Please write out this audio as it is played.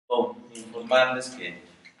informarles que,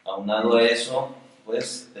 aunado a eso,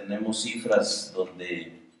 pues tenemos cifras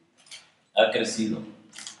donde ha crecido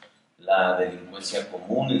la delincuencia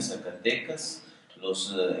común en Zacatecas.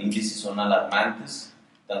 Los índices son alarmantes.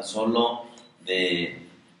 Tan solo de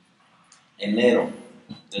enero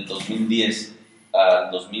del 2010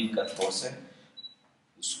 al 2014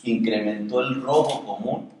 incrementó el robo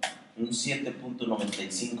común un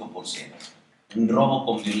 7.95%. Un robo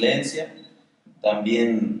con violencia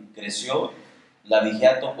también creció, la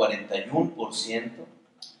vigiato 41%,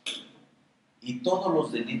 y todos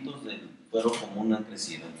los delitos del fuero común han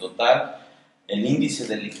crecido. En total, el índice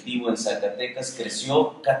delictivo en Zacatecas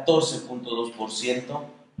creció 14.2%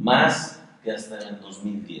 más que hasta en el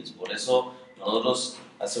 2010. Por eso nosotros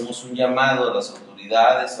hacemos un llamado a las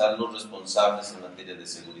autoridades, a los responsables en materia de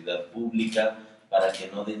seguridad pública, para que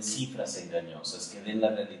no den cifras engañosas, que den la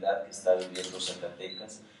realidad que está viviendo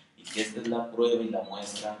Zacatecas, y que esta es la prueba y la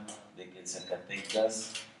muestra de que en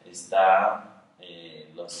Zacatecas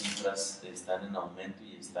las cifras están en aumento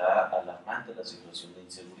y está alarmante la situación de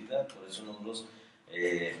inseguridad. Por eso nosotros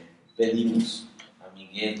pedimos a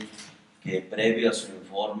Miguel que previo a su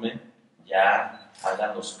informe ya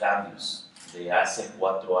haga los cambios de hace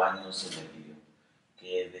 4 años se le pidió,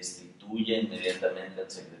 que destituya inmediatamente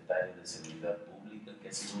al Secretario de Seguridad Pública, que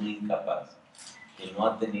ha sido un incapaz, que no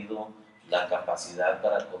ha tenido la capacidad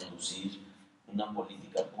para conducir una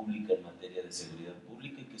política pública en materia de seguridad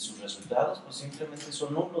pública, y que sus resultados pues simplemente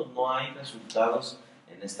son nulos. No hay resultados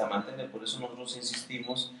en esta materia. Por eso nosotros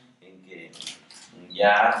insistimos en que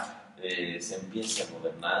ya se empiece a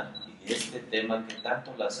gobernar, y este tema que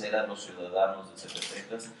tanto lacera a los ciudadanos de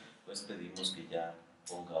Zacatecas, pues pedimos que ya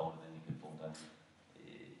ponga orden y que ponga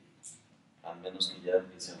al menos que ya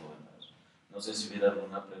empiece a gobernar. No sé si hubiera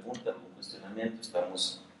alguna pregunta, algún cuestionamiento.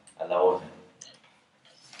 Estamos a la orden.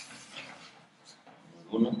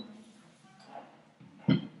 ¿Ninguno?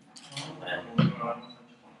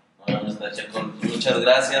 Bueno, está Chacón. Muchas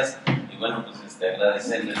gracias, y bueno, pues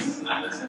agradecerles.